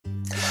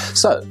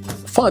So,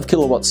 5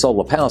 kilowatt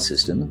solar power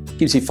system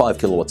gives you 5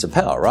 kilowatts of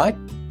power, right?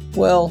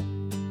 Well,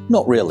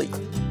 not really.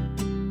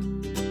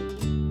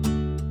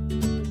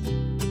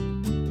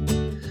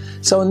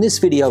 So in this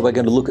video we're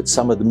going to look at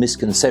some of the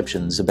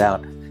misconceptions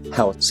about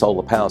how a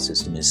solar power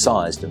system is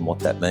sized and what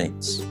that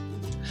means.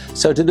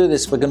 So to do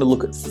this we're going to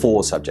look at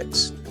 4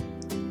 subjects.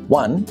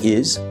 One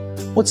is,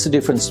 what's the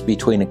difference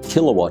between a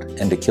kilowatt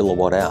and a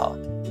kilowatt hour?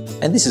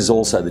 And this is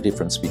also the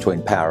difference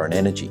between power and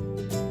energy.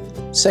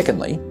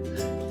 Secondly,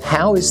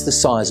 how is the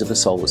size of a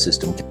solar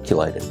system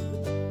calculated?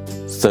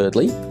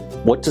 Thirdly,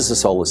 what does a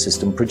solar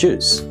system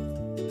produce?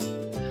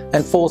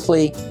 And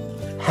fourthly,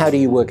 how do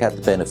you work out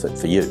the benefit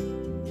for you?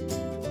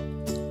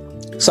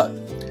 So,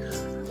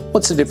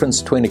 what's the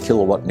difference between a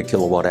kilowatt and a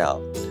kilowatt hour?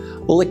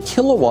 Well, a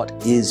kilowatt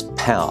is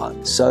power.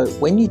 So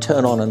when you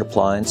turn on an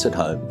appliance at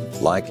home,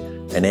 like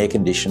an air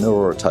conditioner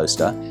or a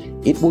toaster,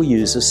 it will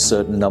use a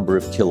certain number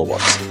of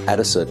kilowatts at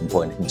a certain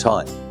point in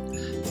time.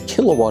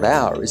 Kilowatt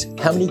hour is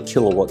how many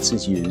kilowatts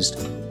is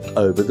used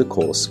over the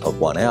course of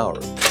 1 hour.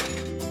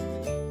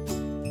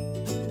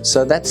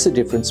 So that's the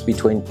difference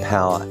between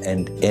power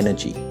and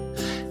energy.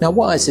 Now,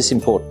 why is this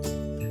important?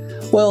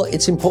 Well,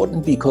 it's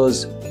important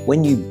because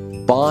when you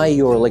buy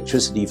your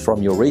electricity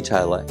from your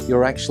retailer,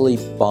 you're actually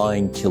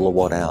buying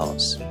kilowatt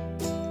hours.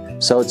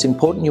 So it's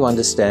important you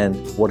understand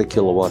what a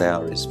kilowatt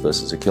hour is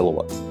versus a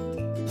kilowatt.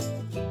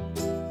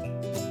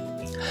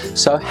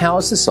 So how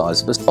is the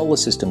size of a solar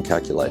system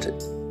calculated?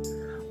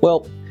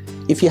 Well,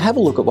 if you have a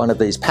look at one of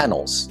these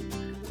panels,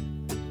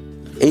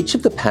 each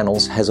of the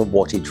panels has a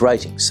wattage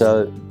rating.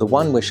 So the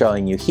one we're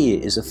showing you here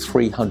is a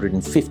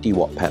 350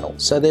 watt panel.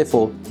 So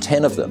therefore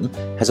 10 of them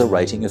has a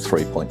rating of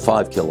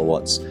 3.5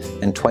 kilowatts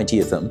and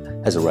 20 of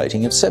them has a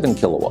rating of 7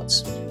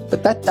 kilowatts.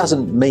 But that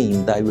doesn't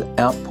mean they will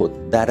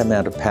output that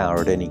amount of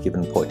power at any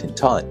given point in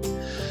time,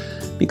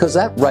 because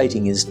that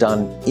rating is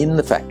done in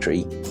the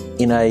factory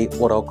in a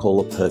what I'll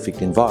call a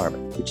perfect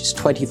environment, which is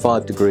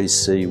 25 degrees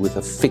C with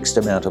a fixed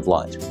amount of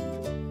light.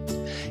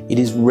 It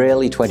is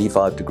rarely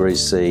 25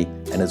 degrees C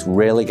and it's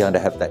rarely going to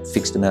have that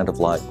fixed amount of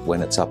light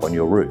when it's up on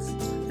your roof.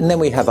 And then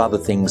we have other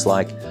things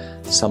like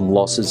some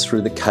losses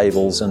through the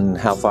cables and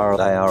how far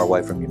they are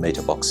away from your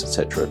meter box,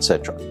 etc.,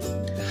 etc.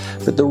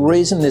 But the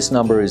reason this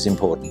number is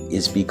important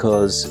is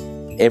because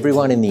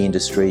everyone in the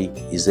industry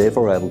is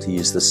therefore able to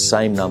use the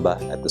same number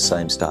at the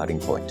same starting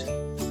point.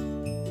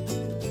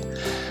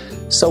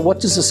 So what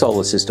does a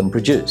solar system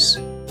produce?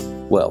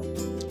 Well,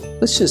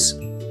 let's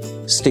just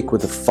stick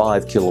with a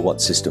 5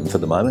 kilowatt system for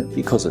the moment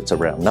because it's a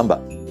round number.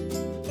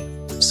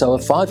 So a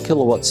 5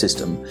 kilowatt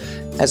system,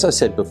 as I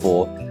said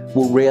before,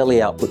 will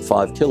rarely output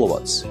 5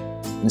 kilowatts.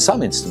 In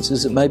some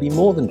instances it may be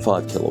more than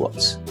 5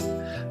 kilowatts.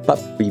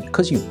 But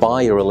because you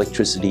buy your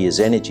electricity as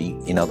energy,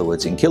 in other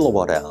words in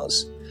kilowatt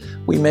hours,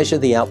 we measure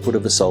the output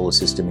of a solar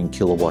system in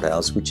kilowatt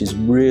hours, which is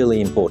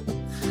really important.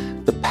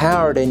 The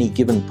power at any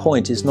given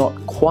point is not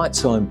quite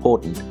so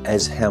important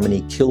as how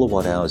many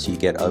kilowatt hours you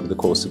get over the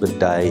course of a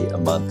day, a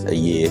month, a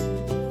year,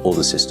 or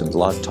the system's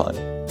lifetime.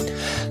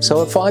 So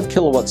a 5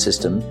 kilowatt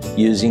system,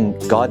 using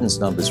guidance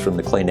numbers from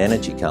the Clean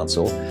Energy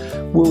Council,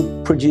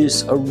 will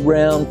produce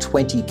around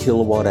 20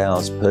 kilowatt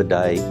hours per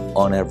day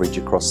on average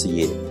across the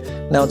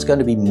year. Now it's going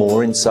to be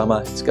more in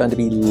summer, it's going to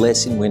be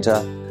less in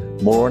winter,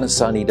 more on a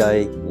sunny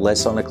day,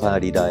 less on a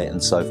cloudy day,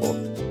 and so forth.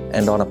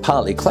 And on a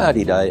partly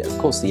cloudy day, of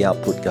course, the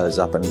output goes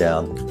up and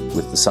down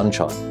with the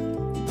sunshine.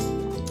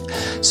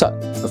 So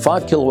the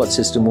 5 kilowatt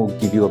system will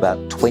give you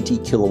about 20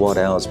 kilowatt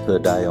hours per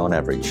day on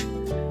average.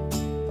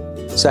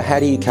 So how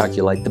do you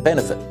calculate the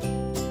benefit?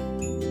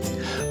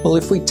 Well,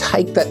 if we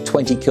take that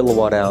 20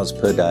 kilowatt hours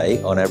per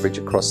day on average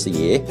across the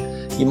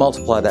year, you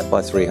multiply that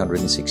by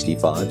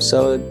 365.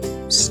 So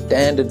a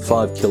standard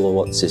 5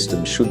 kilowatt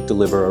system should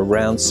deliver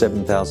around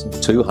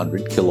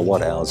 7,200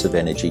 kilowatt hours of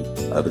energy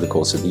over the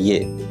course of the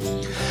year.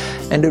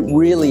 And it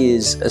really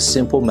is a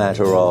simple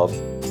matter of,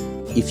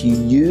 if you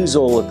use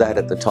all of that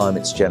at the time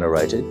it's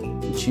generated,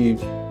 which you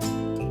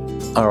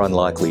are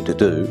unlikely to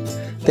do,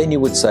 then you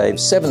would save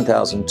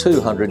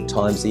 7,200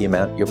 times the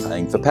amount you're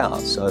paying for power.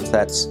 So if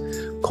that's,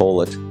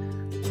 call it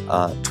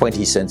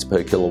 20 cents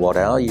per kilowatt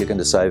hour, you're going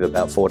to save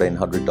about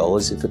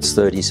 $1,400. If it's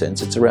 30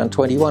 cents, it's around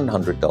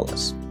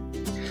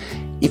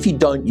 $2,100. If you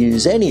don't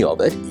use any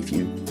of it, if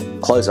you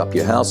close up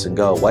your house and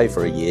go away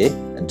for a year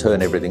and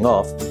turn everything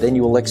off, then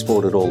you will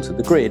export it all to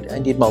the grid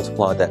and you'd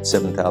multiply that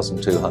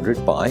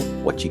 7,200 by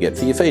what you get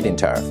for your feed-in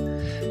tariff.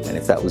 And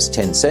if that was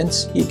 10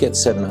 cents, you'd get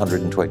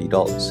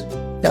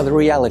 $720. Now the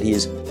reality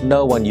is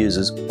no one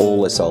uses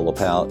all their solar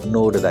power,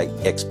 nor do they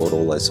export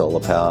all their solar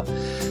power.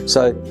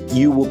 So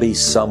you will be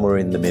somewhere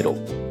in the middle.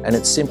 And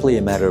it's simply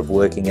a matter of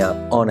working out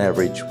on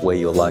average where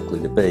you're likely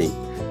to be.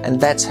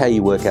 And that's how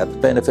you work out the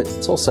benefit.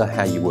 It's also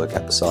how you work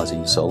out the size of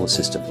your solar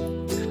system.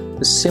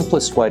 The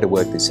simplest way to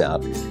work this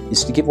out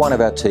is to give one of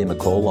our team a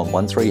call on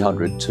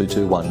 1300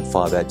 221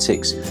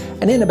 586,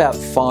 and in about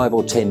 5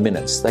 or 10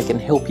 minutes they can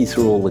help you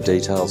through all the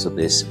details of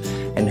this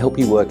and help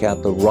you work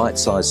out the right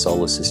size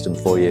solar system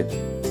for you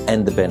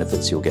and the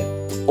benefits you'll get.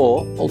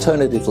 Or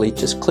alternatively,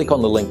 just click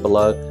on the link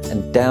below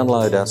and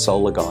download our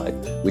solar guide,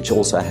 which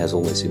also has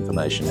all this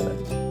information in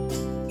it.